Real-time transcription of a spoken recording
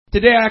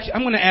Today,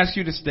 I'm going to ask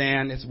you to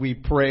stand as we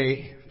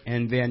pray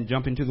and then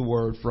jump into the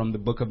word from the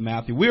book of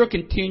Matthew. We are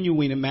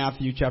continuing in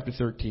Matthew chapter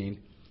 13.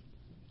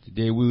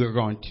 Today, we are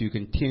going to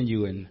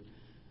continue in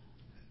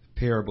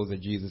parables that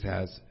Jesus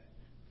has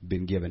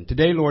been given.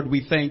 Today, Lord,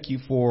 we thank you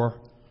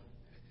for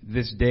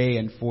this day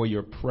and for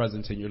your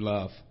presence and your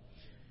love.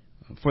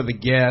 For the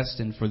guests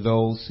and for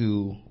those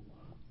who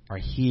are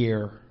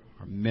here,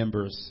 are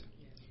members.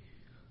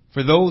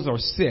 For those who are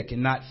sick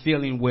and not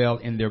feeling well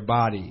in their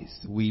bodies,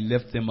 we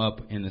lift them up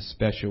in a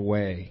special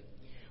way.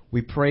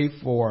 We pray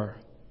for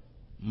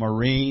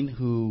Maureen,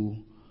 who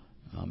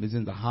is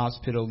in the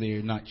hospital.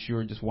 They're not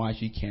sure just why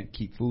she can't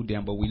keep food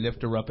down, but we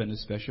lift her up in a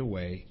special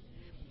way.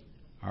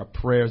 Our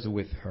prayers are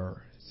with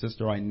her.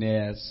 Sister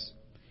Inez,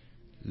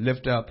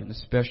 lift up in a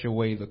special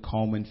way the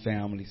Coleman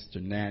family, Sister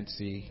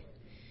Nancy.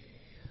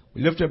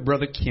 We lift up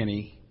Brother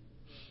Kenny.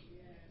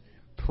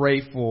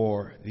 Pray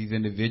for these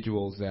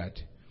individuals that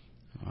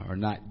are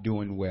not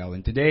doing well.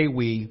 And today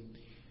we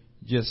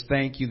just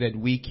thank you that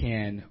we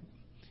can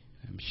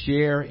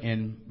share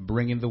in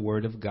bringing the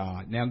word of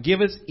God. Now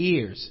give us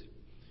ears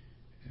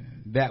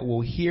that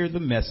will hear the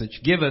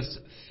message. Give us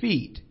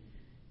feet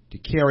to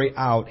carry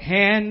out,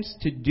 hands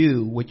to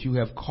do what you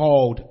have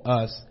called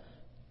us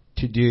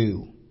to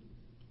do.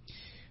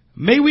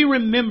 May we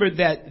remember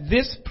that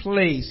this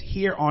place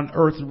here on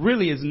earth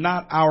really is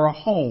not our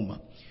home.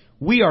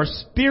 We are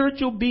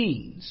spiritual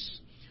beings.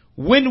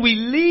 When we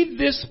leave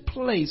this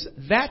place,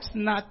 that's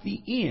not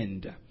the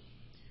end.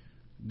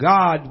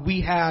 God,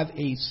 we have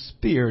a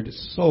spirit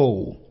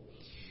soul.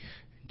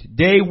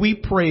 Today we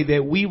pray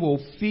that we will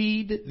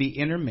feed the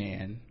inner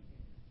man.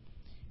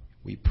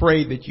 We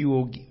pray that you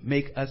will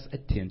make us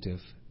attentive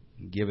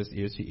and give us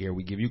ears to hear.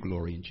 We give you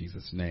glory in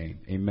Jesus' name.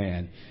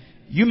 Amen.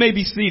 You may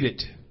be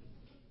seated.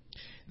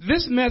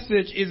 This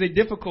message is a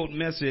difficult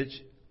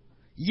message,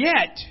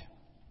 yet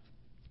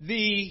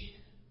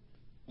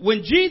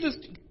when Jesus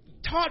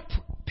taught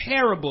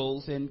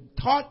parables and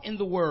taught in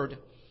the word,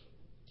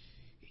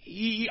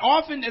 he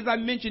often, as I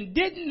mentioned,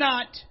 did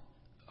not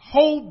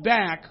hold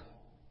back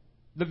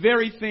the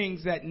very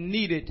things that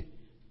needed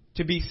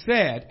to be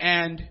said.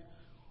 And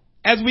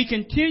as we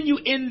continue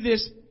in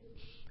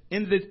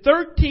the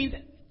 13th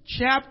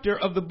chapter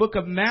of the book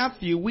of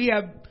Matthew, we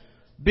have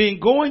been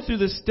going through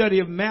the study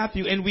of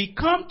Matthew, and we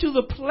come to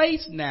the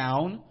place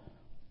now,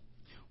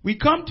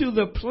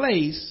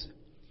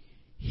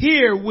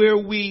 here where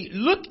we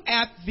look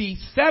at the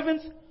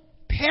seventh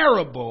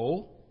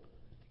parable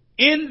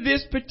in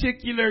this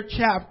particular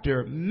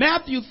chapter.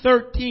 Matthew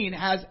 13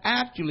 has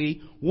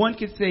actually, one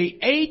could say,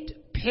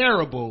 8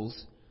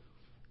 parables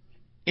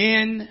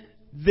in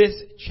this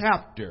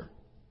chapter.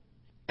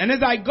 And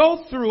as I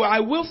go through,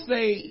 I will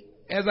say,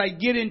 as I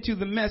get into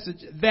the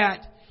message,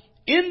 that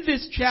in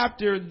this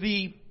chapter,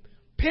 the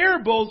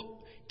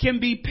parables can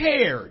be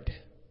paired.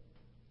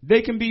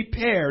 They can be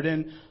paired,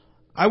 and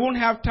I won't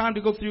have time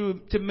to go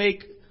through to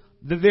make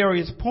the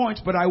various points,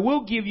 but I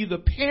will give you the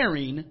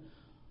pairing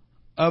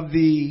of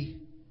the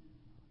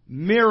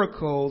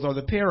miracles or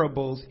the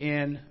parables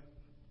in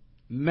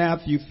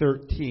Matthew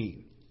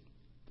 13.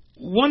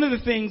 One of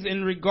the things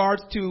in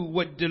regards to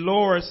what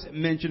Dolores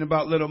mentioned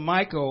about little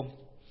Michael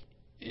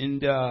and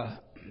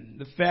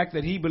the fact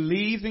that he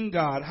believes in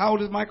God. How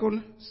old is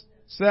Michael?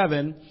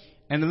 7.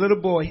 And the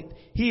little boy,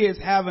 he is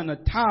having a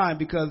time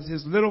because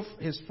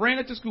his friend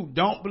at the school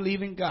don't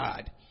believe in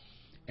God.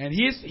 And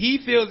he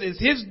feels it's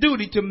his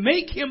duty to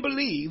make him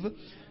believe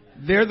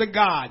there's a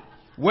God.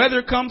 Whether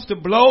it comes to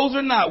blows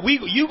or not,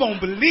 you gonna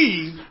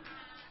believe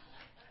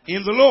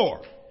in the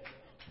Lord.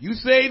 You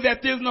say that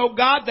there's no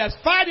God, that's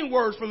fighting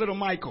words for little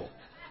Michael.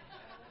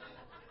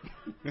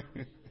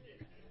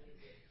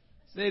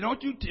 Say,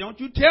 don't you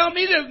tell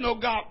me there's no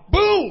God.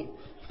 Boom!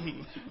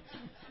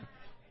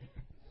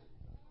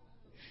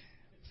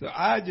 So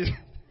I just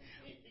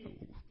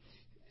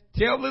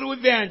tell little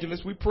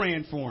evangelist we're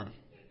praying for him.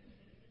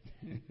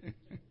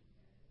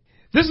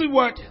 This is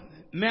what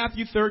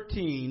Matthew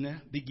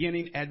 13,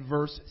 beginning at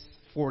verse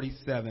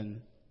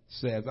 47,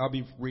 says. I'll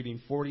be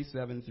reading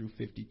 47 through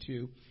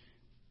 52.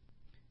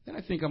 Then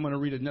I think I'm going to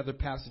read another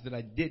passage that I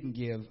didn't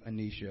give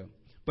Anisha.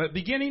 But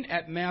beginning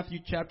at Matthew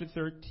chapter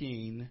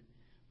 13,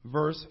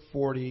 verse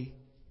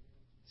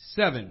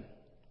 47.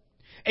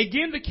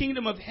 Again, the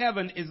kingdom of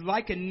heaven is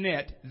like a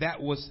net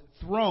that was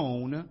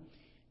thrown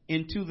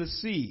into the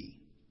sea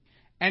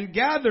and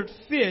gathered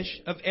fish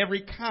of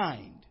every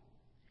kind.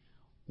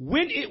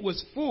 When it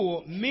was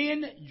full,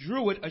 men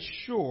drew it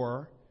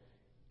ashore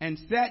and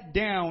sat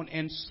down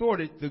and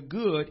sorted the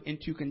good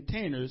into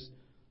containers,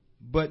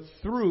 but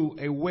threw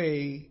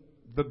away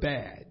the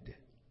bad.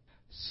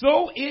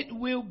 So it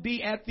will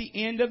be at the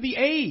end of the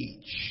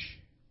age.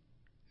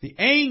 The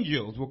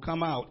angels will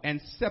come out and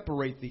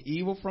separate the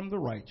evil from the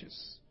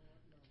righteous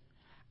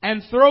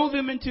and throw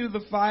them into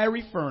the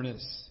fiery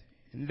furnace.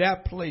 In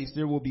that place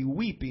there will be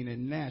weeping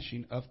and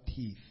gnashing of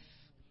teeth.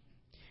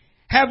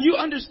 Have you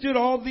understood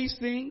all these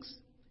things?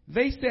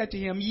 They said to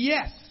him,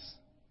 yes.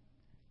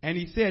 And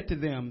he said to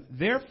them,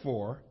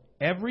 therefore,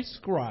 every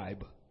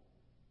scribe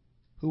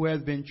who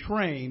has been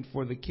trained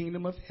for the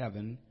kingdom of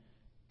heaven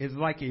is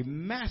like a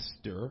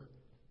master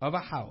of a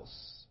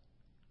house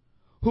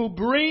who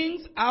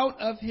brings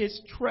out of his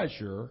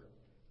treasure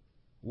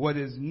what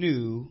is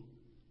new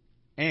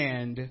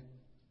and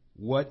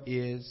what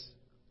is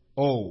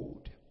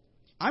old.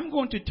 I'm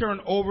going to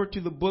turn over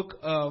to the book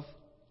of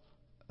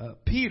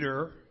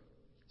Peter,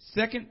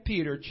 2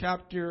 Peter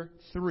chapter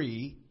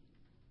 3,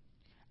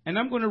 and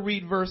I'm going to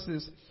read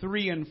verses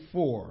 3 and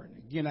 4.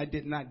 Again, I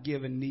did not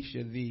give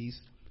Anisha these,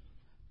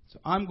 so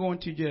I'm going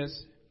to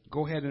just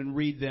go ahead and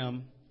read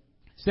them.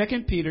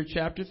 2 Peter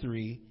chapter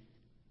 3,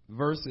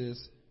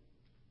 verses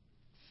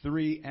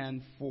 3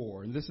 and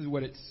 4. And this is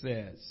what it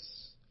says.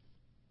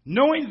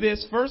 Knowing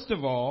this, first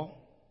of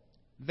all,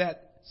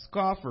 that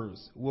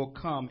scoffers will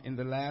come in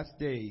the last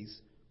days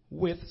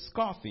with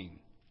scoffing,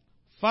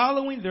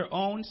 following their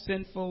own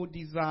sinful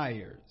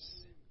desires.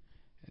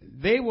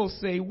 They will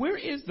say, where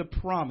is the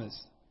promise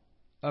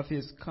of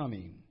his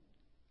coming?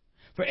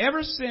 For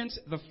ever since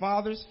the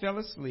fathers fell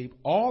asleep,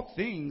 all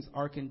things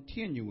are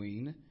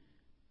continuing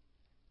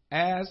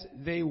as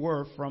they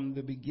were from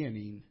the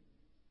beginning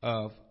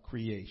of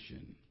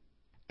creation.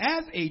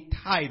 As a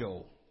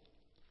title,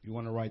 if you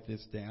want to write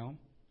this down,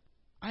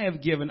 I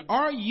have given,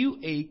 are you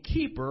a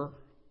keeper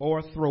or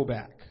a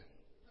throwback?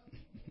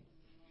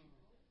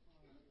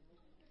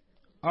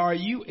 Are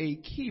you a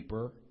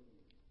keeper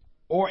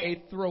or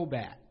a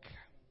throwback?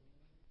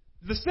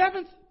 The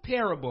seventh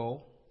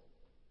parable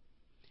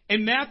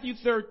in Matthew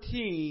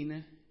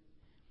 13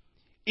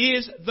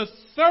 is the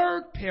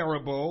third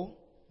parable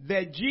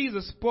that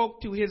Jesus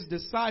spoke to his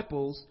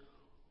disciples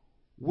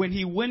when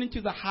he went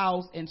into the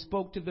house and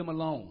spoke to them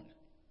alone.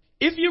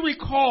 If you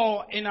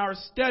recall in our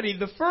study,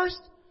 the first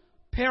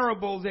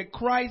parable that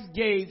Christ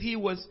gave, he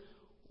was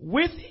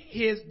with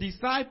his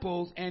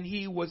disciples and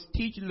he was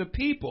teaching the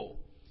people.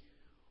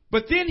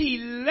 But then he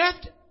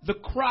left the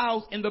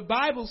crowds, and the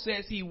Bible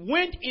says he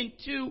went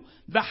into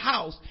the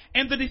house,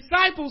 and the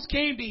disciples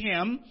came to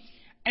him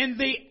and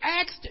they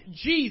asked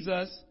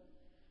Jesus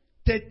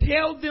to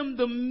tell them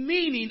the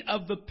meaning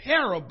of the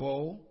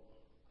parable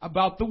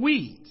about the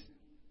weeds.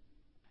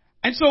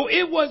 And so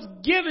it was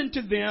given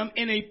to them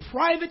in a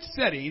private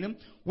setting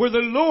where the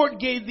Lord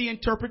gave the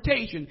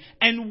interpretation.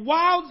 And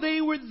while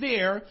they were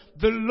there,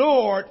 the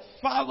Lord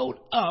followed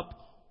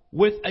up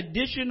with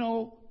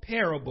additional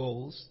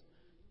parables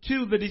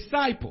to the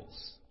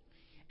disciples.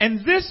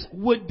 And this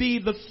would be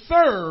the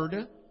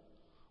third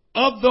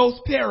of those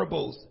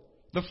parables.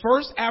 The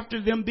first, after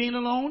them being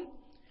alone,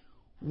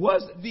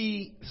 was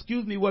the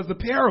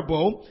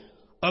parable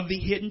of the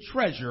hidden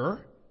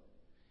treasure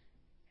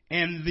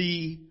and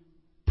the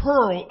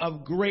pearl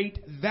of great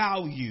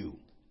value.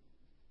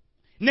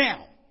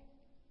 Now,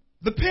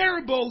 the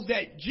parables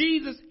that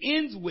Jesus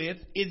ends with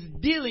is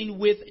dealing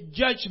with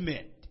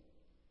judgment.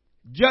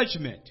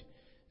 Judgment.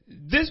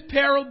 This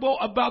parable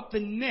about the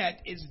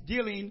net is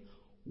dealing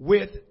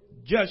with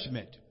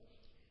judgment.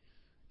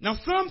 Now,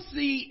 some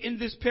see in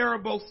this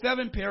parable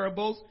 7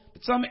 parables,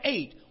 but some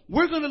 8.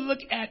 We're going to look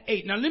at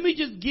 8. Now, let me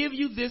just give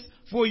you this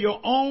for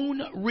your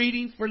own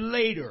reading for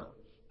later.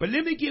 But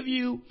let me give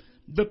you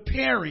the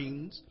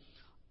pairings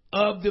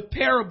of the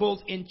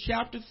parables in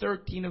chapter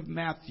 13 of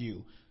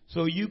Matthew,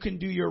 so you can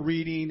do your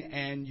reading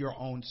and your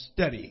own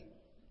study.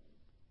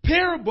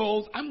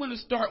 Parables, I'm going to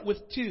start with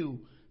 2.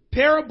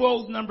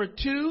 Parables number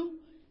 2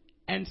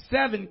 and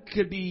 7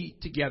 could be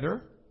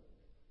together.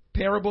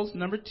 Parables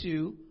number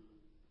 2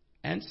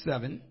 and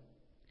 7.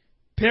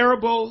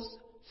 Parables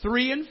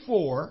 3 and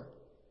 4.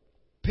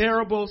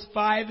 Parables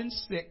 5 and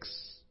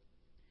 6.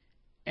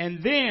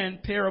 And then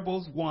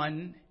parables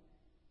 1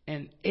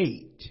 and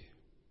 8.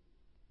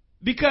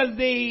 Because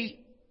they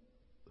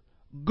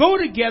go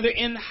together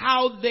in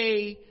how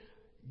they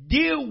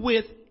deal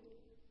with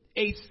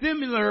a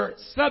similar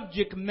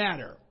subject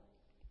matter.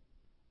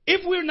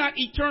 If we're not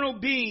eternal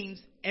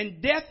beings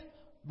and death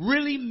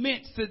really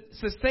meant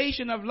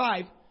cessation of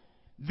life,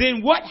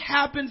 then what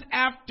happens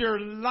after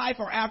life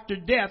or after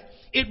death,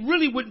 it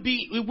wouldn't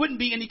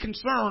be any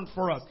concern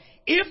for us.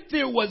 If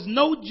there was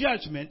no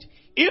judgment,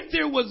 if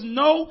there was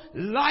no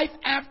life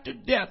after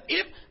death,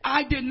 if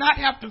I did not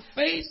have to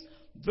face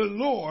the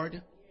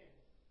Lord,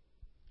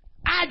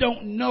 I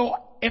don't know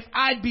if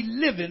I'd be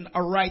living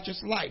a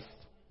righteous life.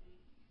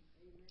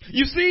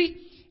 You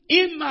see,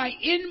 in my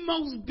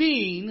inmost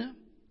being,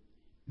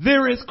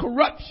 there is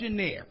corruption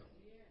there.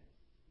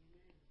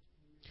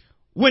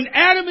 When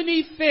Adam and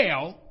Eve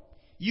fell,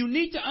 you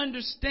need to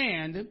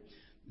understand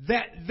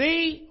that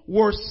they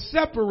were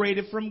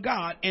separated from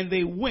God and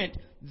they went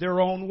their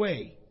own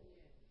way.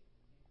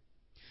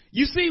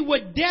 You see,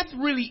 what death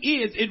really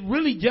is, it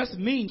really just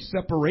means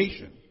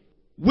separation.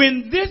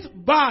 When this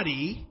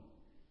body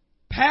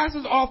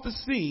passes off the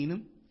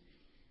scene,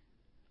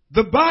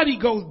 the body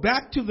goes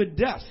back to the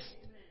dust.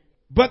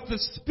 But the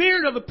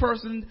spirit of the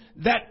person,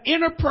 that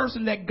inner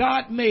person that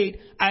God made,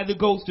 either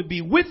goes to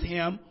be with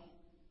him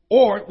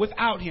or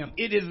without him.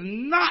 It is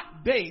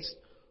not based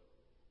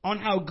on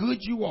how good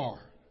you are.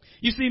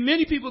 You see,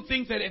 many people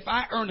think that if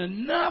I earn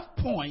enough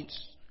points,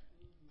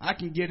 I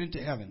can get into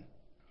heaven.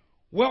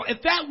 Well,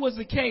 if that was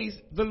the case,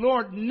 the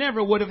Lord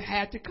never would have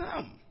had to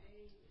come.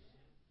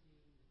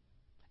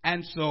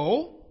 And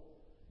so,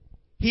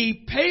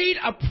 he paid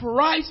a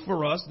price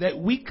for us that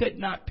we could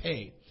not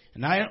pay.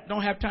 And I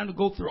don't have time to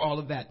go through all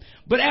of that.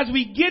 But as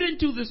we get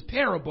into this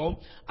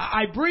parable,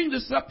 I bring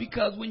this up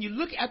because when you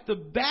look at the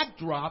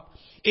backdrop,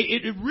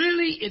 it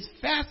really is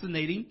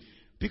fascinating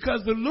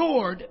because the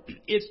Lord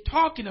is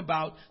talking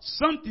about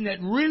something that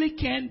really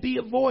can be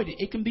avoided.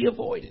 It can be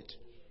avoided.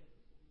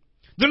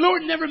 The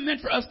Lord never meant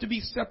for us to be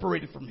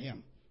separated from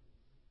Him.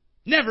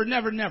 Never,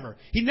 never, never.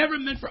 He never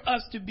meant for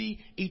us to be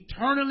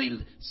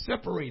eternally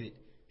separated.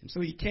 And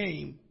so He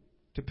came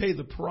to pay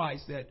the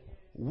price that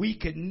we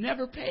could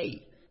never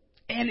pay.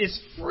 And it's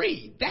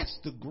free. That's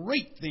the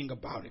great thing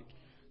about it.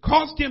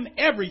 Cost Him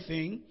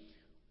everything,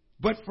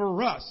 but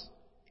for us,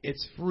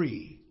 it's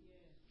free.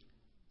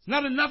 It's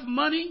not enough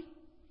money.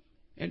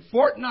 In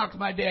Fort Knox,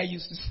 my dad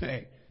used to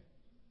say,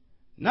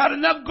 not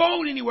enough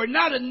gold anywhere,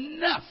 not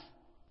enough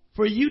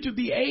for you to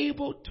be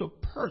able to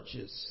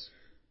purchase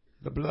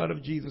the blood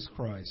of Jesus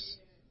Christ.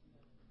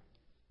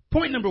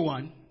 Point number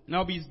one, and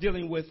I'll be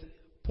dealing with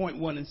point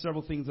one and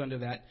several things under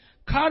that.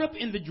 Caught up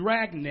in the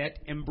dragnet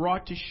and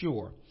brought to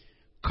shore.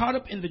 Caught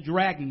up in the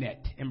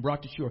dragnet and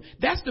brought to shore.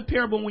 That's the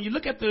parable. When you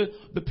look at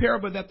the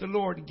parable that the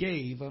Lord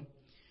gave,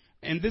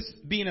 and this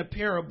being a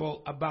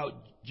parable about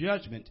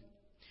judgment,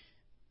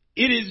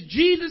 it is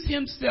Jesus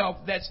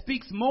Himself that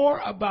speaks more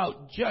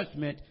about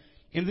judgment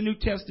in the New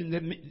Testament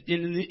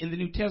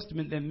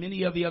than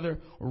many of the other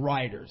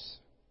writers.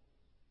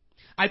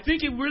 I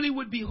think it really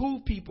would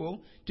behoove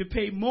people to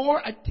pay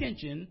more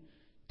attention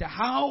to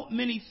how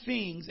many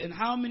things and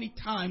how many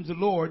times the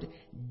Lord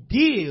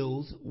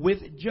deals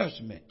with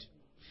judgment.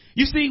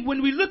 You see,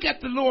 when we look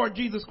at the Lord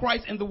Jesus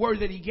Christ and the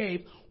word that He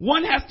gave,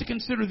 one has to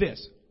consider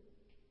this.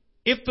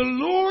 If the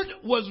Lord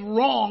was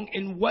wrong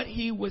in what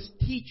He was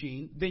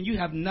teaching, then you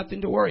have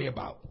nothing to worry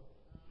about.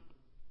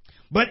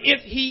 But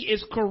if He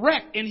is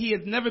correct and He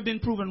has never been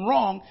proven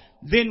wrong,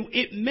 then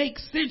it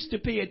makes sense to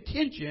pay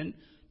attention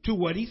to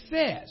what He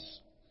says.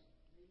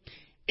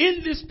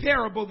 In this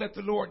parable that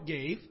the Lord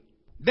gave,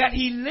 that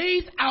He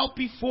lays out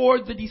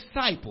before the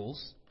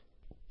disciples,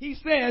 He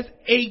says,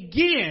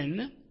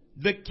 again,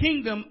 the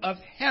kingdom of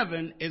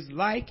heaven is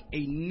like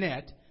a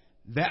net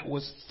that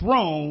was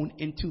thrown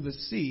into the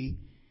sea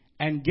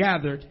and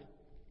gathered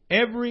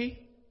every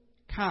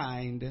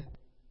kind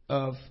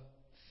of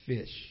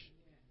fish.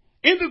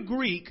 In the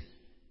Greek,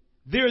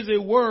 there is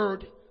a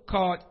word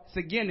called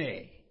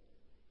sagene.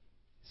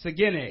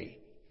 Sagene.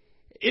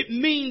 It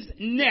means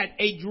net,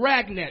 a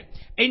dragnet.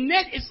 A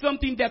net is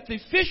something that the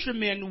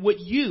fishermen would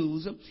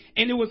use,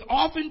 and it was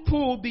often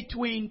pulled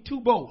between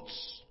two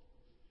boats.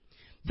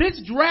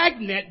 This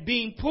dragnet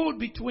being pulled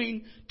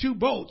between two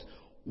boats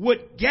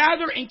would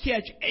gather and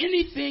catch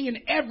anything and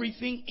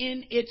everything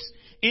in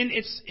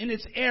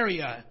its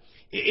area.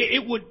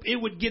 It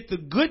would get the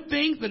good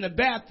things and the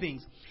bad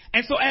things.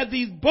 And so as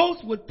these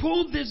boats would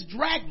pull this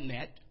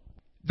dragnet,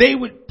 they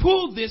would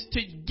pull this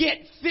to get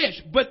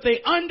fish, but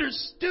they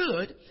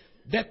understood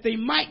that they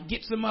might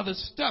get some other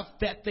stuff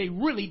that they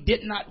really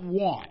did not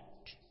want.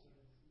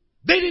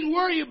 They didn't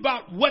worry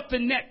about what the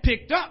net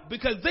picked up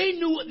because they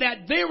knew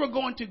that they were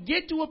going to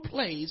get to a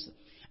place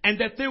and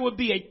that there would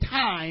be a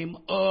time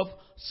of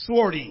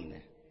sorting.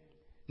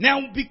 Now,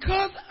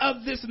 because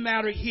of this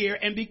matter here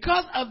and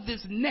because of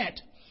this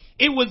net,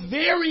 it was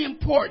very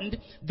important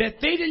that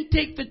they didn't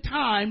take the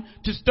time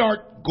to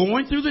start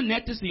going through the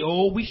net to see,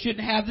 oh, we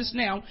shouldn't have this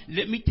now.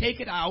 Let me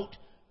take it out.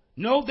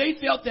 No, they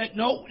felt that,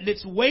 no,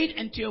 let's wait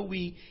until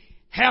we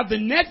have the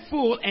net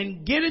full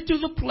and get it to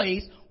the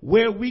place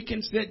where we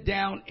can sit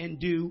down and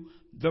do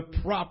the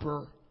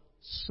proper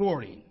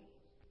sorting.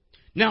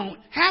 Now,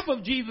 half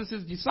of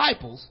Jesus'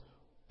 disciples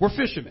were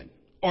fishermen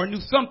or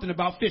knew something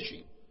about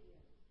fishing.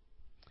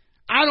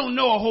 I don't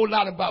know a whole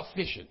lot about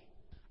fishing.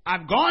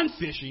 I've gone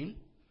fishing,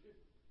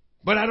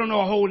 but I don't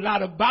know a whole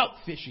lot about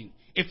fishing.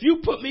 If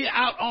you put me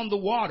out on the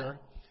water,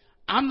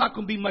 I'm not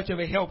going to be much of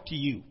a help to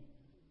you.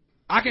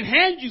 I can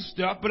hand you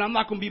stuff, but I'm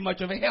not going to be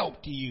much of a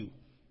help to you.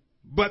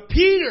 But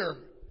Peter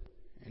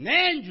and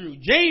Andrew,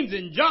 James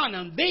and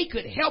John, they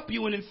could help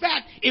you. And in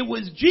fact, it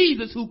was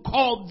Jesus who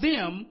called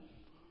them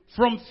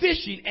from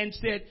fishing and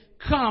said,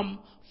 come,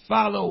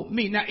 follow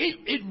me. Now,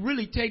 it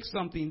really takes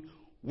something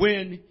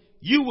when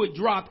you would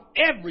drop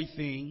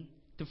everything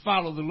to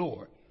follow the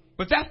Lord.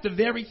 But that's the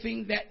very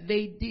thing that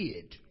they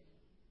did.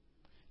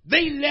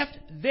 They left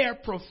their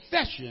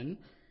profession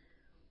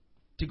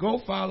to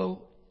go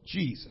follow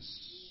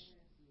Jesus.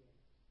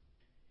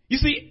 You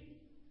see,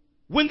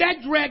 when that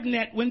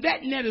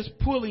net is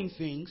pulling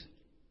things,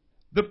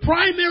 the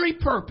primary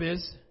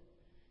purpose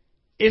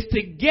is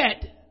to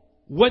get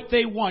what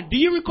they want. Do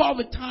you recall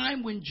the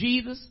time when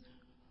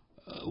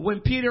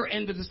when Peter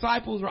and the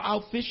disciples were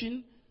out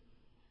fishing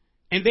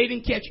and they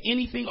didn't catch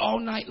anything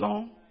all night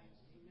long?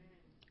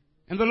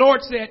 And the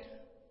Lord said,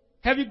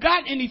 have you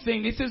got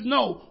anything? He says,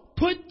 no,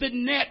 put the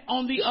net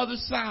on the other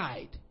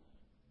side.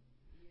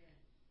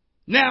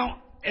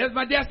 Now, as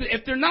my dad said,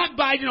 if they're not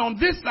biting on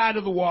this side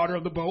of the water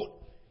of the boat,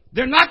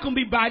 They're not going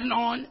to be biting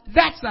on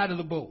that side of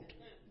the boat.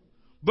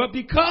 But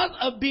because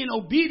of being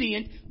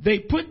obedient, they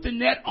put the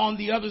net on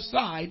the other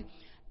side,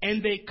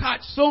 and they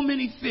caught so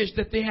many fish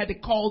that they had to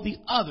call the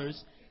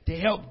others to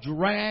help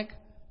drag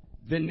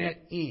the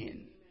net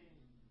in.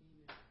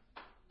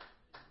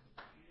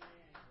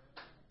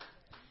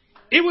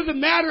 It was a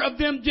matter of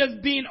them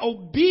just being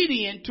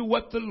obedient to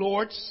what the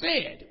Lord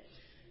said.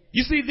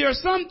 You see, there are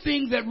some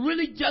things that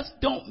really just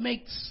don't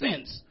make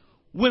sense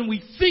when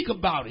we think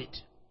about it.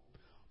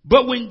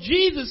 But when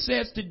Jesus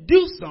says to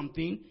do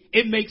something,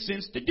 it makes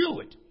sense to do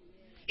it.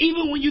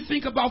 Even when you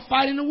think about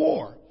fighting a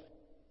war,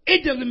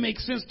 it doesn't make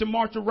sense to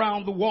march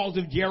around the walls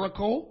of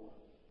Jericho.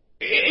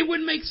 It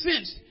wouldn't make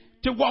sense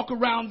to walk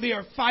around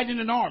there fighting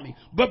an army.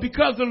 But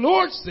because the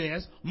Lord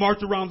says, march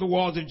around the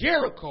walls of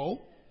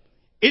Jericho,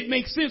 it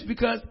makes sense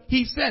because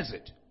he says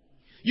it.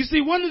 You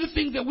see, one of the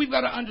things that we've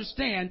got to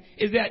understand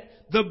is that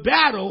the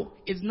battle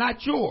is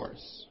not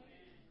yours.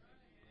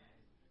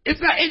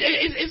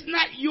 It's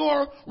not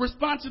your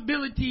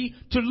responsibility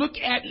to look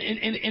at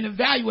and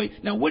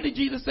evaluate. Now, what did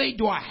Jesus say?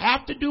 Do I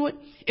have to do it?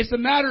 It's a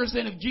matter of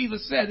saying, if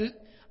Jesus said it,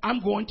 I'm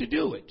going to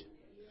do it.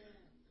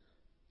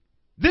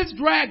 This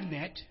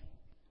dragnet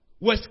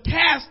was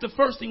cast, the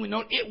first thing we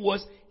note, it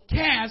was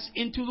cast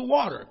into the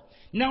water.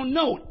 Now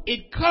note,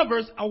 it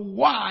covers a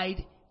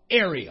wide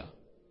area.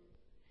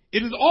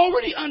 It is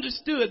already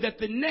understood that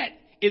the net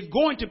is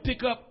going to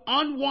pick up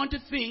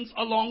unwanted things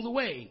along the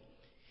way.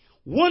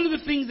 One of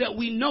the things that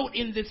we note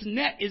in this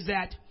net is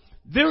that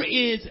there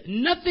is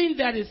nothing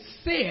that is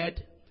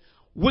said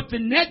with the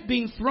net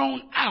being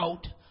thrown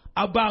out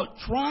about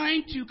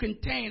trying to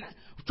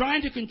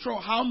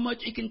control how much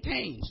it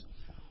contains.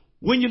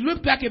 When you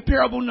look back at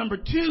parable number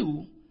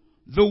 2,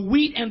 the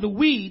wheat and the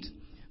weeds,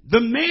 the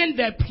man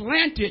that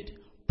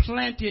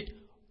planted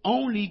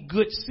only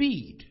good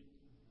seed.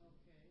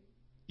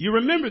 You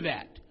remember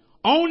that.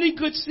 Only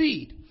good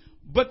seed.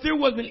 But there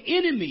was an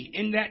enemy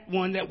in that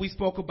one that we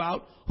spoke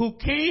about who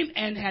came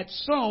and had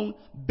sown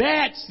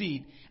bad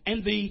seed.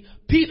 And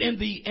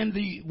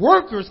the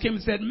workers came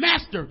and said,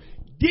 Master,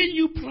 didn't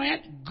you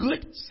plant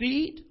good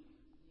seed?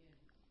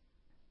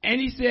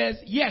 And he says,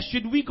 yes.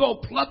 Should we go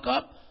pluck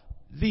up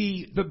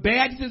the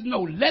bad? He says,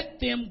 no, let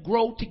them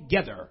grow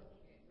together.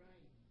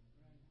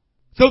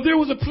 So there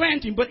was a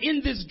planting, but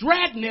in this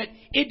dragnet,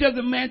 it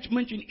doesn't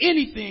mention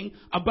anything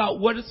about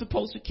what it's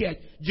supposed to catch.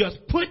 Just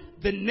put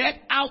the net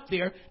out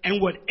there,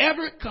 and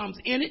whatever comes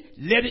in it,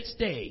 let it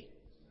stay.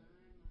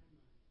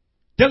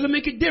 Doesn't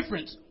make a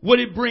difference what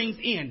it brings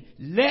in.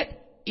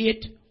 Let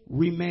it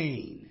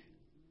remain.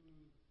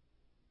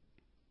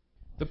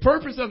 The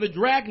purpose of the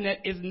dragnet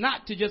is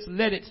not to just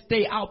let it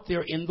stay out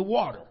there in the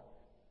water.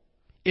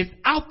 It's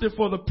out there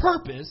for the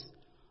purpose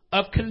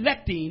of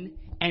collecting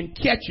and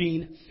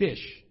catching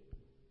fish.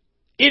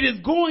 It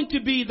is going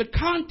to be the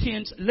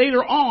contents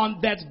later on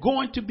that's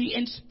going to be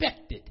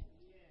inspected.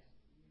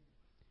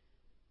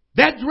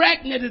 That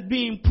dragnet is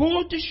being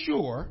pulled to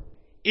shore.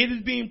 It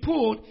is being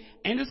pulled,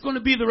 and it's going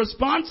to be the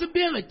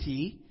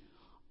responsibility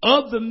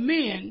of the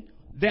men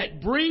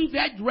that bring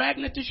that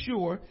dragnet to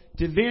shore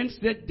to then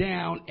sit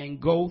down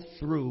and go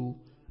through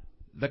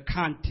the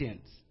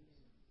contents.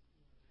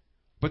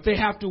 But they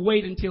have to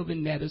wait until the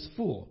net is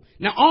full.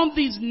 Now, on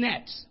these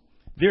nets,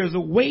 there's a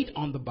weight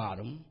on the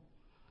bottom,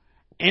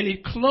 and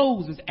it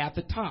closes at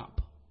the top.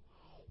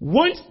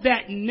 Once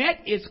that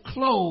net is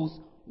closed,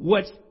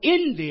 what's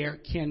in there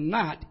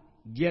cannot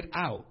get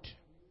out.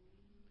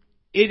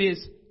 It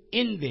is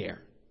in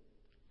there.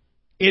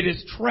 It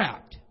is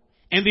trapped.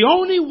 And the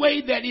only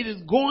way that it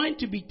is going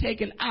to be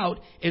taken out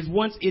is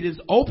once it is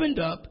opened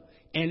up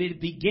and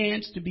it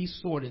begins to be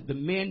sorted. The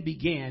men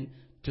began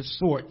to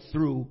sort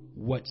through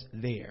what's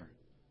there.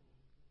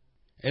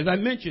 As I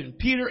mentioned,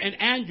 Peter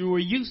and Andrew were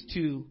used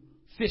to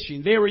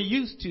fishing. They were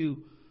used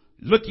to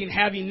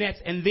having nets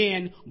and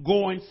then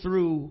going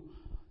through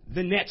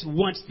the nets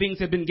once things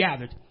have been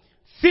gathered.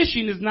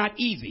 Fishing is not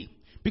easy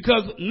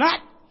because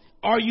not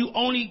are you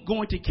only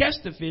going to catch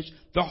the fish.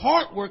 The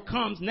hard work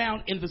comes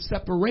now in the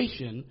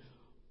separation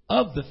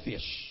of the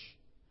fish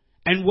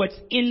and what's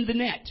in the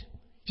net.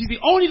 You see,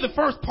 only the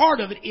first part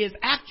of it is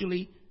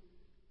actually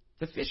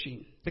the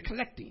fishing, the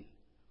collecting.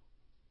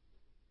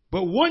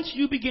 But once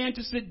you begin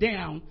to sit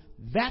down,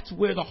 that's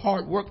where the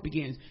hard work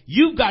begins.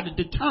 You've got to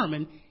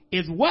determine,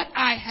 is what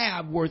I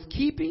have worth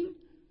keeping,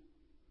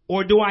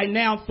 or do I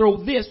now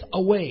throw this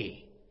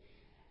away?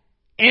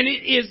 And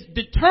it is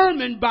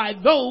determined by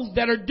those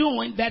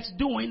that's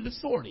doing the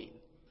sorting.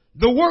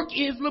 The work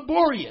is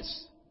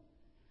laborious.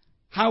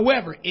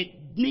 However,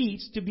 it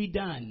needs to be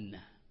done.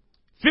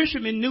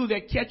 Fishermen knew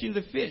that catching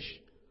the fish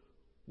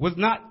was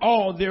not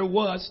all there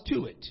was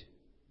to it.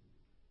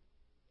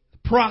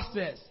 The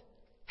process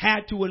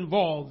had to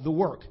involve the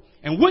work.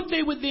 And what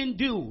they would then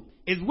do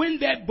is when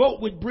that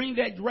boat would bring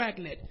that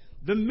dragnet,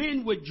 the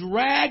men would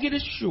drag it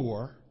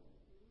ashore,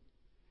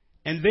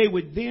 and they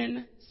would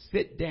then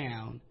sit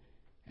down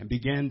and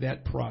begin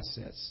that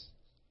process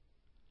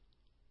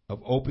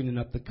of opening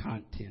up the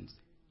contents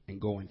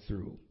and going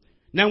through.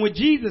 Now, what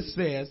Jesus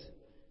says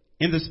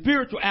in the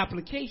spiritual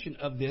application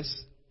of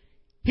this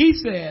He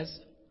says,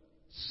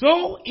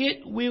 so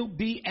it will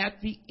be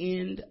at the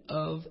end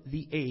of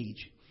the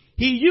age.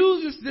 He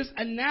uses this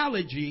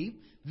analogy,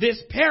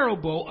 this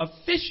parable of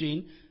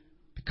fishing,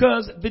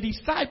 because the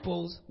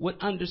disciples would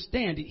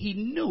understand it. He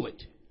knew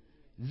it.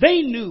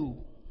 They knew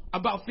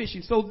about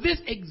fishing. So this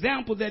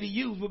example that he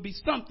used would be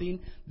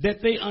something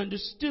that they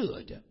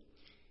understood.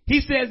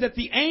 He says that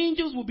the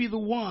angels will be the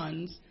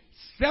ones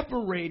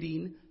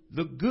separating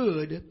the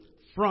good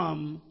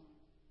from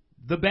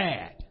the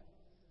bad.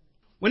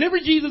 Whenever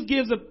Jesus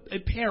gives a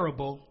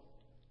parable,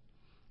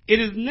 it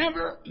is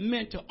never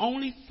meant to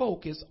only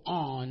focus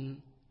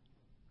on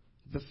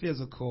the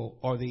physical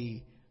or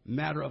the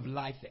matter of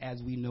life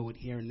as we know it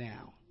here and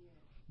now.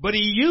 But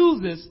he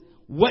uses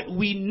what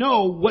we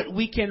know, what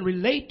we can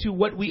relate to,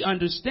 what we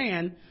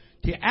understand,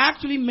 to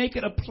actually make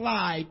it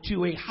apply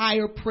to a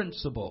higher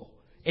principle,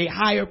 a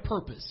higher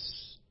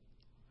purpose.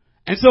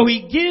 And so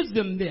he gives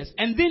them this,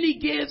 and then he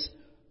gives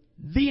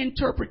the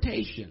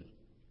interpretation.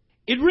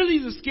 It really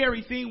is a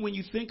scary thing when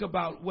you think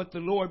about what the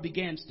Lord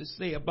begins to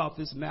say about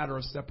this matter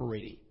of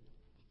separating.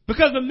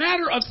 Because the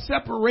matter of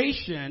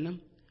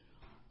separation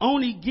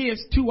only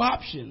gives two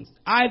options.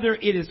 Either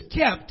it is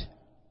kept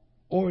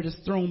or it is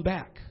thrown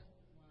back.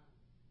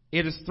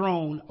 It is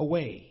thrown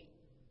away.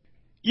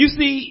 You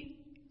see,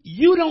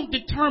 you don't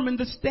determine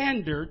the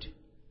standard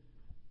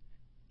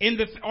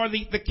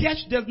the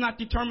catch does not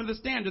determine the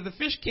standard. The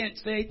fish can't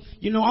say,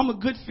 I'm a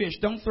good fish.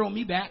 Don't throw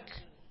me back.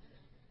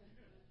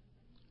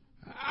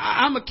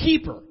 I'm a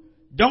keeper.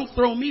 Don't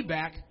throw me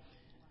back.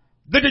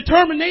 The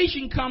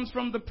determination comes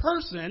from the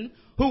person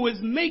who is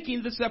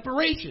making the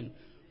separation.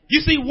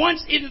 You see,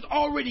 once it is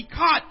already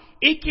caught,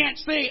 it can't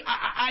say,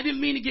 I didn't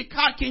mean to get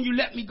caught. Can you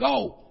let me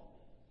go?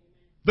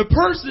 The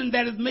person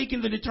that is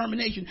making the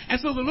determination.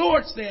 And so the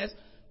Lord says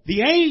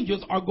the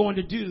angels are going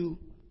to do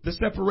the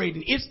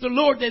separating. It's the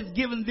Lord that's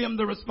given them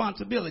the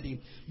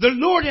responsibility. The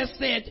Lord has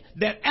said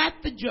that at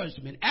the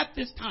judgment, at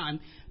this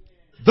time,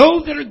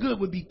 those that are good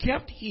will be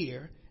kept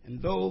here,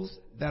 and those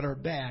that are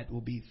bad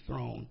will be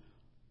thrown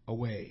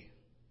away.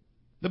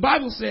 The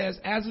Bible says,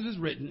 as it is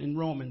written in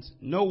Romans,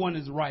 no one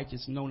is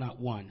righteous, no, not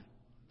one.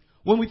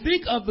 When we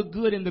think of the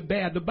good and the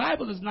bad, the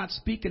Bible is not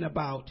speaking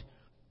about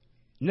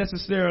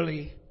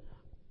necessarily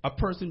a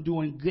person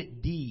doing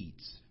good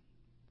deeds,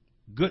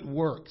 good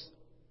works.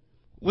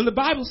 When the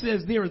Bible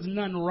says there is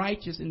none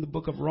righteous in the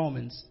book of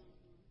Romans,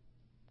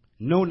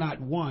 no,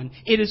 not one,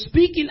 it is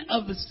speaking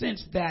of the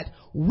sense that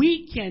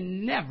we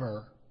can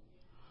never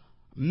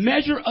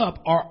measure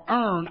up or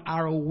earn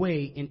our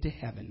way into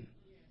heaven.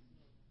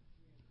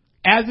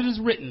 As it is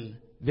written,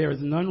 there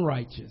is none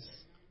righteous,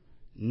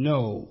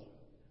 no,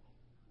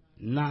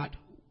 not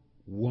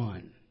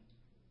one.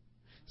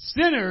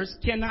 Sinners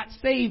cannot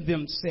save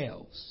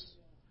themselves.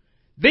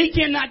 They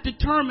cannot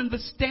determine the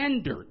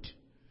standard.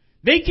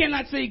 They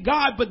cannot say,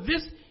 God, but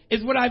this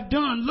is what I've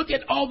done. Look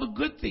at all the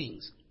good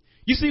things.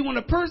 You see, when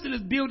a person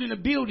is building a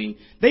building,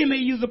 they may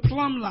use a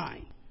plumb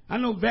line. I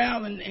know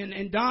Val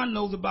and Don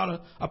knows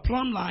about a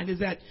plumb line, is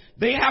that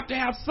they have to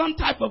have some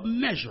type of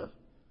measure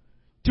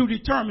to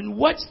determine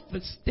what's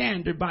the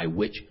standard by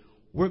which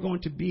we're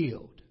going to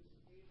build.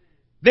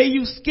 They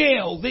use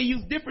scales. They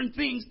use different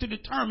things to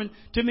determine,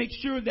 to make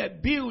sure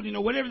that building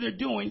or whatever they're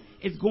doing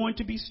is going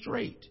to be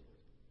straight.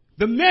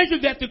 The measure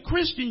that the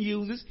Christian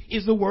uses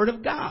is the Word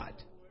of God.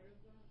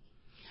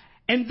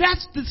 And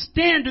that's the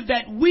standard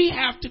that we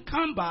have to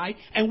come by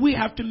and we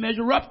have to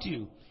measure up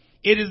to.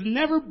 It is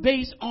never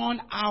based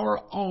on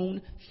our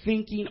own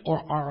thinking or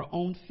our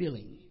own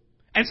feeling.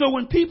 And so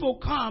when people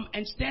come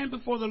and stand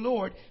before the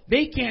Lord,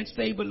 they can't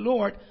say, but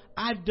Lord,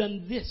 I've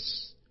done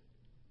this.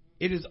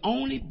 It is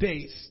only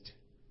based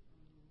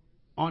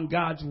on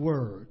God's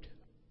Word.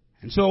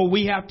 And so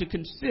we have to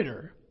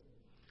consider,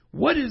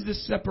 what is the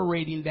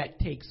separating that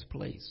takes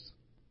place?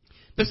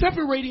 The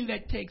separating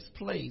that takes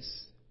place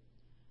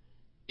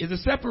is a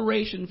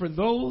separation for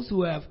those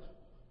who have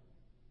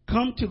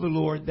come to the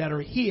Lord, that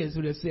are His,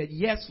 who have said,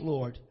 yes,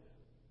 Lord,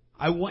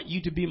 I want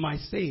you to be my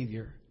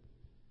Savior.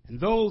 And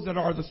those that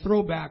are the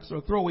throwbacks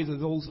or throwaways are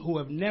those who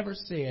have never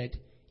said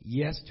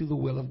yes to the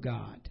will of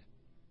God.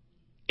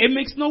 It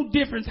makes no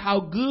difference how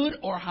good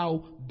or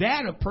how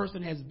bad a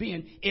person has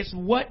been. It's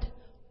what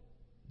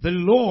the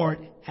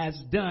Lord has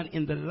done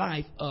in the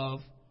life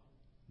of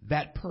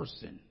that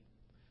person.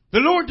 The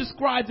Lord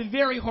describes a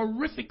very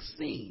horrific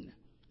scene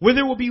where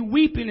there will be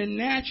weeping and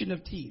gnashing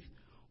of teeth.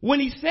 When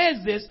He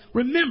says this,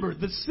 remember,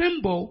 the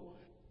symbol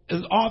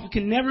is often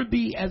can never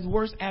be as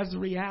worse as the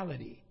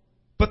reality.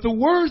 But the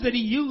words that He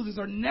uses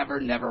are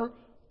never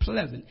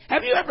pleasant.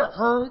 Have you ever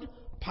heard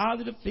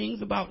positive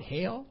things about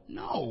hell?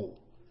 No.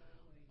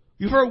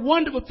 You've heard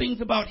wonderful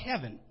things about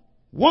heaven.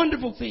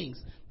 Wonderful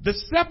things. The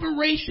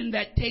separation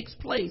that takes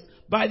place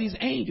by these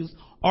angels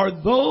are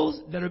those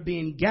that are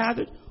being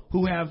gathered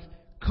who have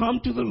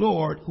come to the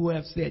Lord, who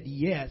have said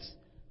yes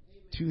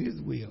to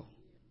His will.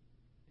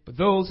 But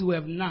those who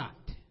have not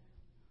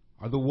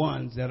are the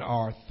ones that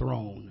are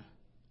thrown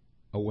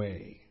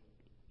away.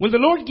 When the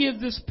Lord gives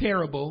this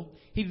parable,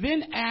 He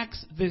then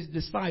asks the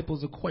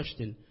disciples a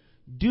question.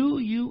 Do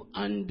you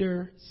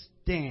understand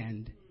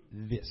understand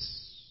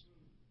this?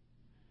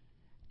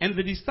 And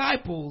the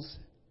disciples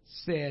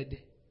said,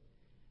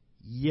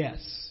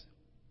 yes.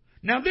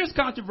 Now there's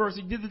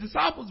controversy. Did the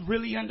disciples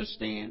really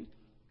understand?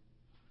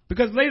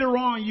 Because later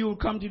on you will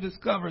come to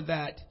discover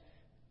that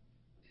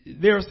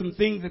there are some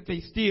things that they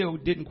still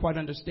didn't quite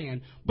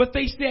understand. But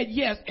they said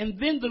yes. And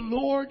then the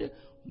Lord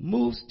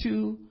moves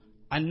to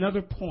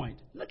another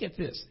point. Look at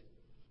this.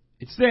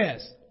 It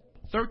says,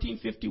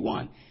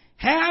 1351,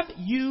 have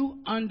you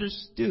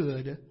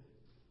understood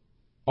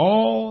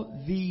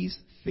all these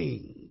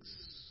things?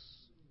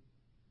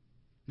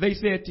 They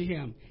said to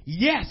him,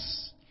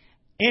 yes.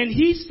 And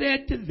he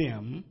said to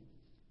them,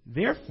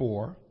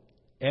 therefore,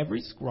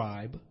 every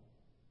scribe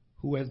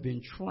who has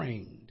been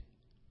trained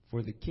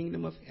for the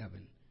kingdom of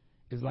heaven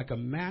is like a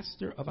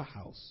master of a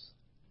house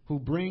who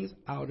brings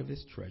out of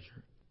his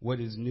treasure what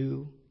is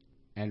new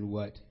and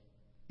what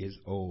is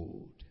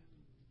old.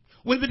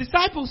 When the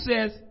disciple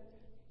says,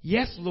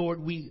 yes, Lord,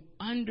 we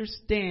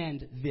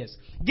understand this.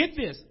 Get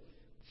this.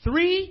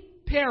 3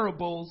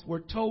 parables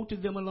were told to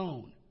them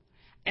alone.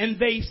 And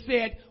they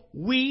said,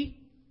 we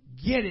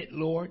get it,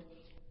 Lord.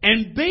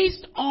 And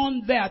based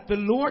on that, the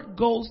Lord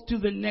goes to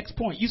the next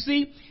point. You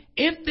see,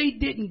 if they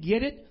didn't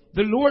get it,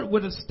 the Lord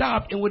would have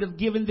stopped and would have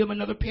given them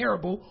another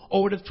parable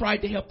or would have tried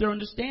to help their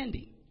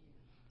understanding.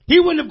 He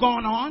wouldn't have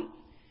gone on.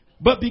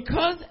 But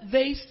because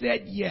they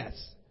said yes,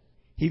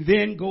 he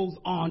then goes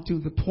on to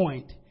the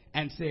point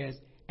and says,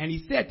 and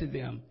he said to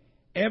them,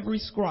 every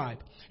scribe.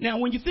 Now,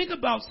 when you think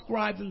about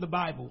scribes in the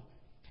Bible,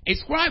 a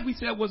scribe, we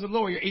said, was a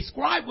lawyer. A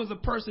scribe was a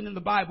person in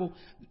the Bible,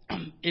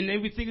 and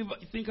then we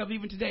think of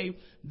even today,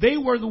 they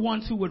were the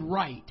ones who would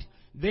write.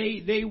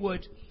 They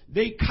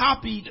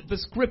copied the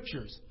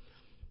scriptures.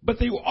 But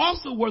they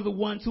also were the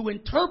ones who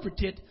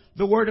interpreted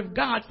the word of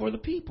God for the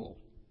people.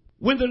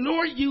 When the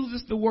Lord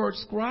uses the word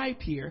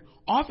scribe here,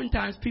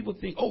 oftentimes people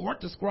think, oh,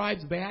 weren't the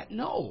scribes bad?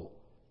 No.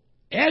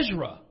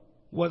 Ezra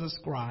was a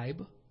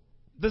scribe.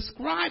 The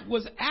scribe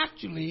was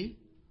actually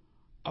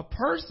a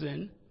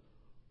person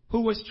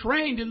who was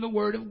trained in the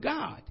word of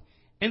God.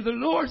 And the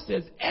Lord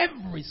says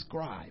every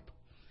scribe.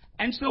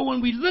 And so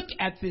when we look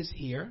at this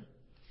here,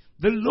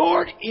 the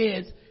Lord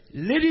is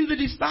letting the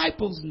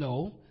disciples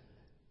know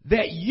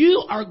that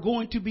you are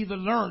going to be the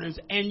learners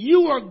and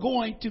you are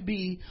going to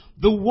be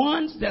the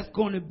ones that's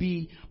going to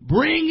be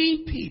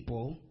bringing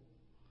people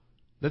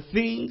the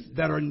things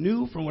that are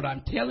new from what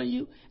I'm telling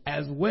you,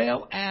 as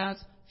well as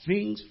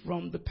things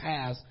from the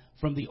past,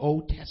 from the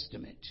Old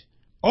Testament.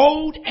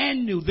 Old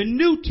and new, the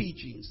new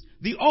teachings,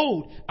 the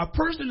old. A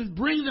person is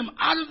bringing them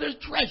out of their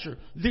treasure,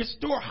 their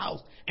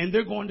storehouse, and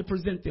they're going to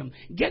present them.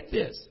 Get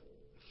this.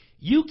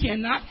 You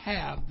cannot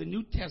have the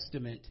New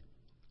Testament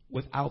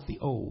without the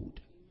Old.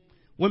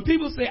 When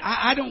people say,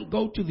 I don't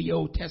go to the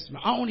Old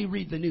Testament, I only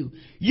read the New.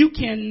 You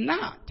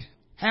cannot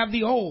have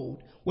the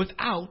Old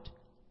without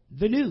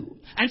the New.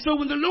 And so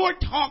when the Lord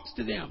talks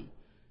to them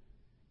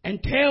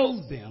and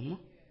tells them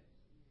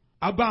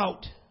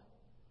about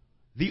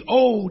the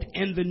old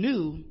and the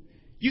new,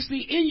 you see,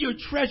 in your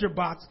treasure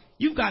box,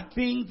 you've got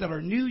things that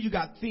are new, you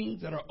got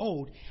things that are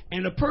old,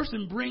 and a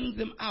person brings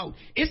them out.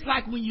 It's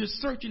like when you're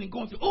searching and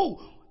going through, oh,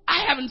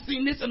 I haven't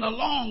seen this in a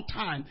long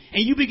time.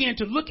 And you begin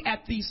to look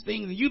at these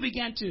things and you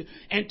begin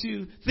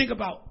to think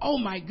about, oh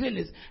my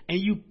goodness. And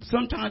you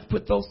sometimes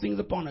put those things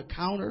up on a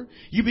counter.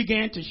 You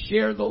began to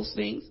share those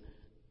things.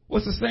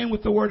 Well, it's the same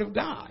with the Word of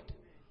God.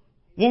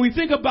 When we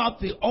think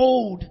about the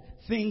old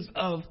things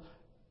of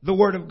the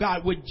Word of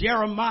God, what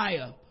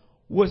Jeremiah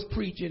was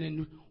preaching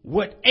and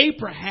what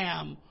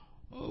Abraham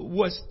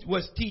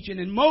was teaching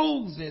and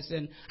Moses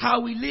and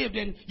how we lived,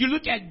 and you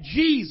look at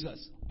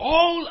Jesus,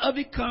 all of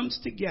it comes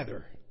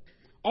together.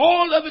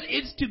 All of it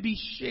is to be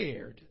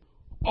shared.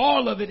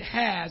 All of it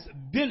has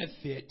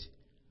benefit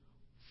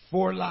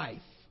for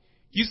life.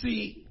 You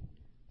see,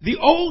 the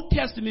Old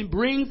Testament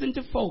brings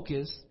into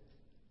focus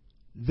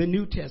the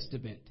New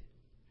Testament.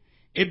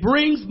 It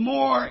brings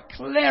more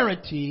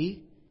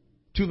clarity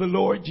to the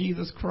Lord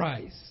Jesus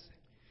Christ.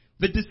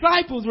 The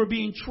disciples were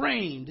being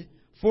trained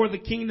for the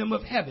kingdom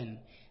of heaven,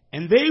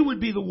 and they would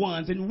be the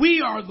ones, and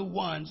we are the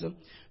ones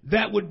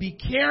that would be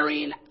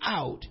carrying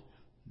out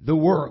the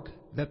work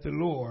that the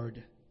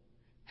Lord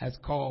has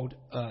called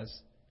us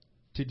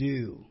to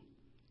do.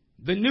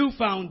 The new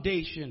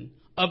foundation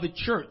of the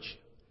church,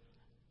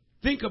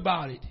 think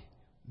about it,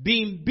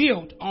 being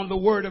built on the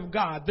Word of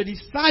God. The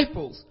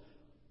disciples,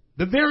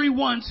 the very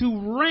ones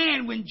who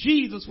ran when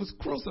Jesus was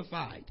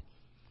crucified,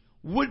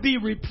 would be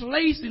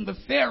replacing the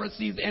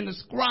Pharisees and the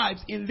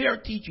scribes in their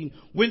teaching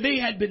when they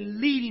had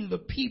been leading the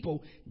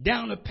people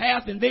down a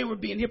path and they were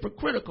being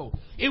hypocritical.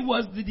 It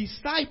was the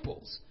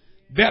disciples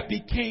that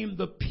became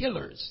the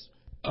pillars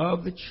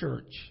of the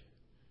church.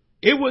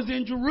 It was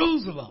in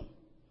Jerusalem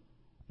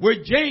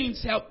where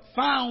James helped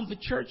found the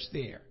church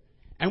there.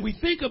 And we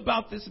think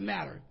about this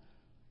matter.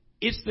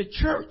 It's the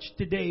church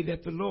today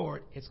that the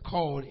Lord has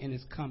called and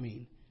is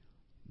coming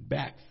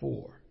back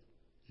for.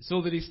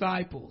 So the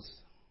disciples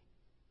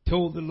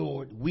told the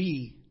Lord,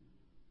 we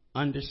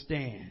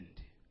understand.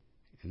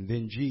 And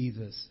then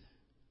Jesus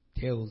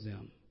tells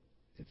them,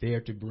 that they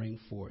are to bring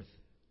forth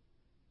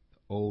the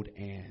old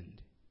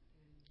and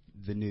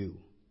the new.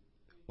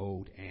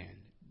 Old and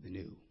the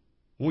new.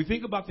 When we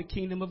think about the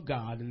kingdom of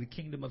God and the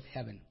kingdom of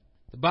heaven,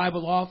 the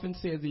Bible often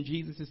says in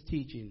Jesus'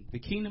 teaching, the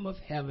kingdom of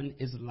heaven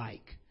is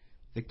like.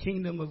 The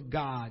kingdom of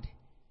God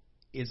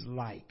is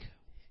like.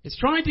 It's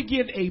trying to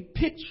give a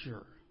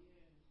picture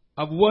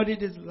of what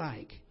it is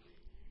like.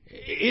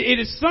 It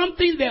is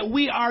something that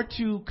we are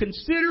to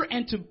consider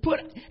and to put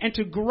and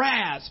to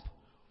grasp,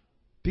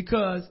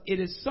 because it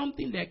is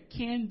something that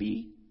can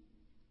be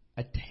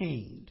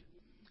attained.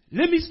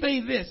 Let me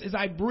say this as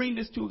I bring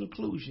this to a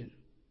conclusion.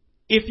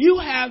 If you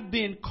have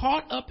been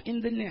caught up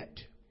in the net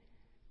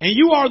and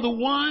you are the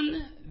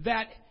one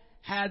that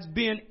has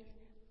been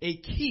a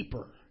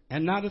keeper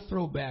and not a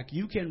throwback,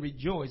 you can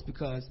rejoice,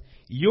 because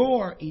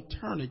your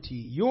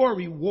eternity, your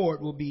reward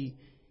will be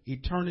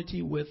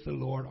eternity with the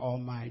Lord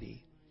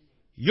Almighty.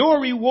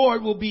 Your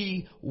reward will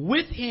be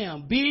with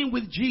Him, being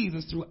with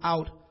Jesus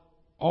throughout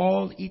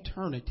all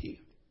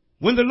eternity.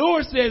 When the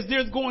Lord says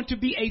there's going to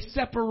be a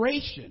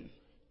separation,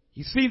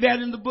 you see that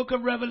in the book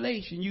of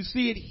Revelation. You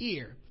see it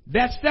here.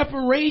 That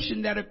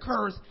separation that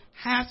occurs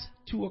has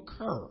to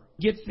occur.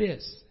 Get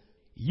this.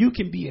 You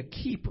can be a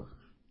keeper.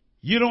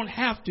 You don't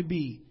have to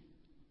be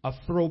a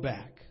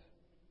throwback.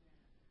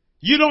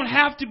 You don't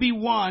have to be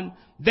one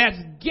that's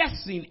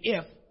guessing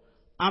if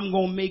I'm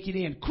going to make it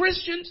in.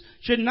 Christians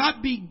should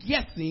not be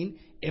guessing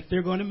if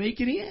they're going to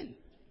make it in.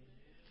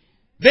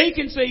 They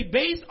can say,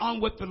 based on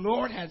what the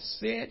Lord has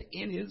said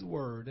in His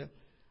Word,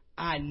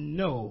 I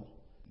know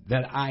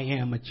that I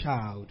am a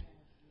child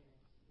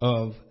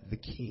of the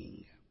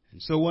King.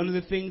 And so one of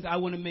the things I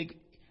want to make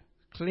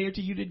clear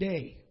to you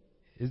today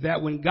is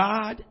that when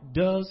God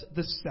does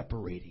the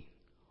separating,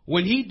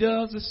 when He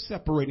does the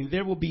separating,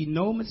 there will be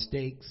no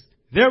mistakes.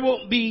 There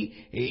won't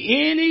be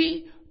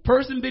any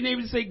person being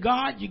able to say,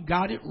 God, you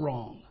got it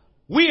wrong.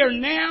 We are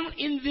now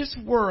in this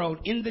world,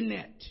 in the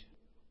net.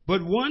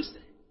 But once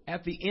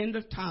at the end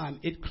of time,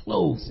 it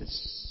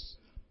closes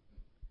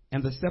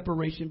and the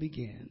separation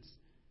begins,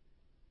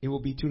 it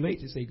will be too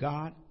late to say,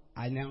 God,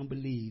 I now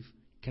believe.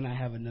 Can I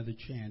have another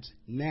chance?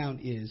 Now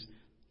is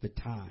the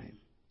time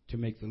to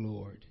make the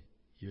Lord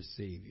your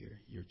Savior,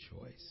 your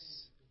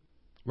choice.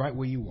 Right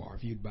where you are,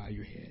 if you'd bow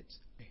your heads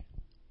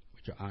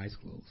with your eyes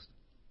closed.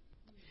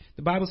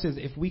 The Bible says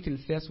if we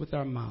confess with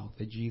our mouth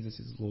that Jesus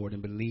is Lord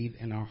and believe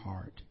in our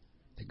heart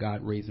that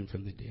God raised Him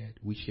from the dead,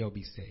 we shall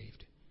be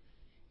saved.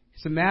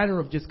 It's a matter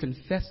of just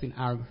confessing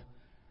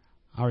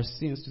our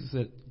sins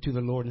to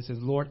the Lord and says,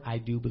 Lord, I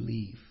do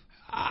believe.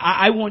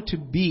 I want to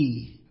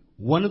be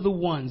one of the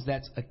ones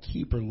that's a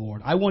keeper,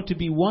 Lord. I want to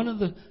be one of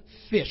the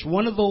fish,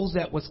 one of those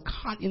that was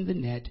caught in the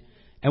net.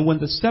 And when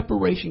the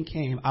separation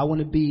came, I want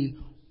to be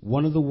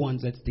one of the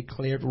ones that's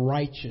declared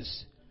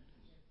righteous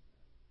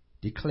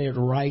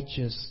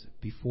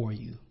before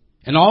you.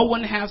 And all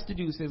one has to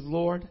do says,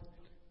 Lord,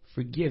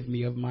 forgive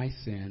me of my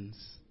sins.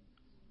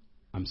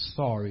 I'm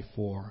sorry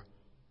for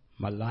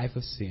my life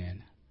of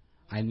sin.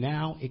 I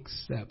now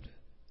accept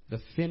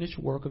the finished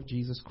work of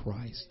Jesus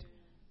Christ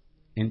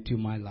into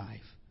my life.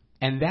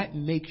 And that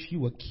makes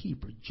you a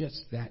keeper,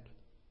 just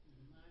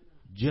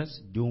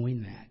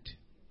doing that.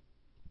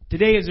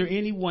 Today, is there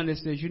anyone that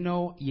says,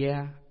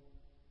 yeah,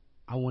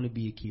 I want to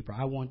be a keeper.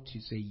 I want to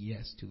say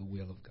yes to the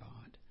will of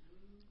God.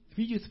 If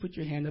you just put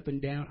your hand up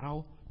and down,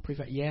 I'll pray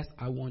for, yes,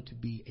 I want to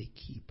be a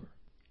keeper.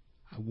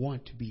 I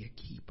want to be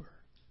a keeper.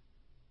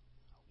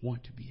 I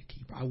want to be a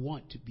keeper. I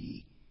want to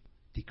be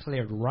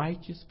declared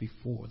righteous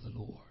before the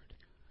Lord.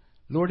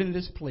 Lord, in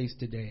this place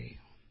today,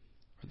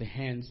 for the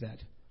hands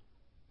that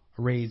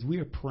are raised, we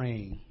are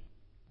praying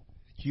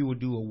that you will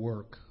do a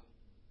work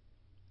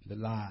in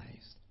the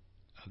lives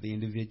of the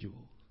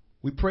individual.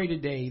 We pray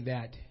today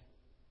that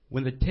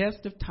when the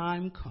test of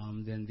time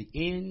comes and the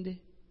end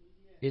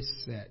is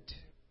set,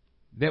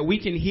 that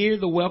we can hear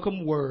the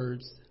welcome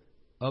words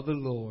of the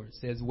Lord.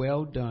 Says,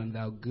 well done,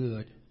 thou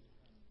good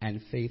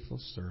and faithful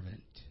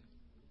servant.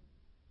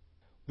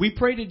 We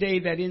pray today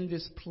that in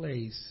this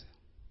place,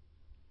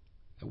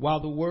 that while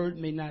the word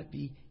may not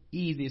be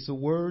easy, it's a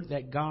word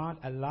that God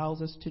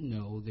allows us to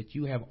know that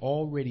you have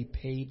already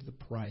paid the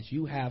price.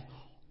 You have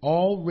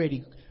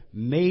already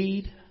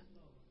made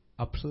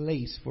a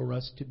place for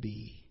us to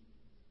be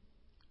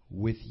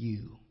with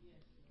you.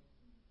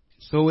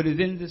 So it is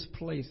in this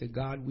place that,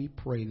 God, we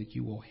pray that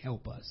you will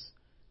help us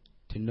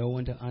to know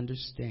and to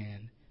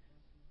understand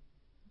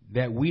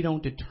that we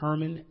don't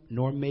determine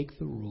nor make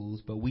the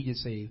rules, but we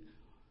just say,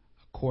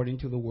 according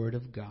to the word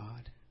of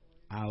God,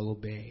 I'll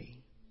obey.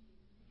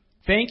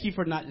 Thank you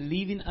for not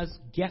leaving us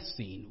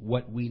guessing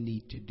what we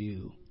need to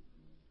do.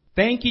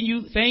 Thank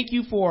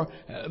you for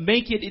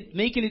making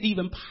it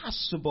even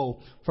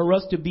possible for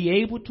us to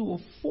be able to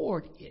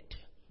afford it.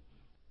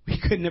 We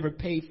could never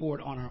pay for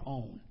it on our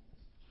own.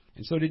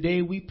 And so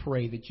today we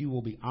pray that you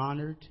will be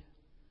honored,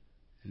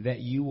 that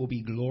you will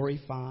be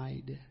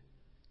glorified,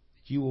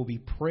 that you will be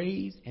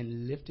praised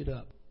and lifted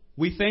up.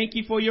 We thank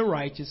you for your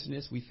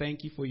righteousness. We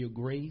thank you for your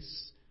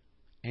grace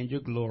and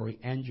your glory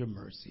and your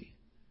mercy.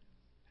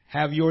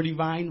 Have your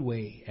divine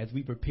way as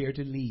we prepare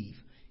to leave.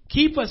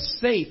 Keep us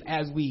safe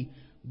as we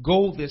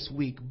go this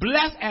week.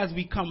 Bless as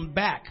we come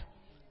back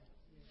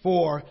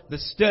for the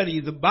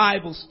study, the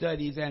Bible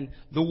studies, and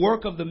the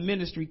work of the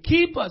ministry.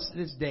 Keep us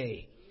this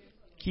day.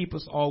 Keep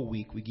us all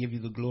week. We give you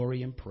the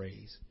glory and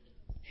praise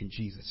in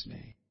Jesus'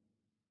 name.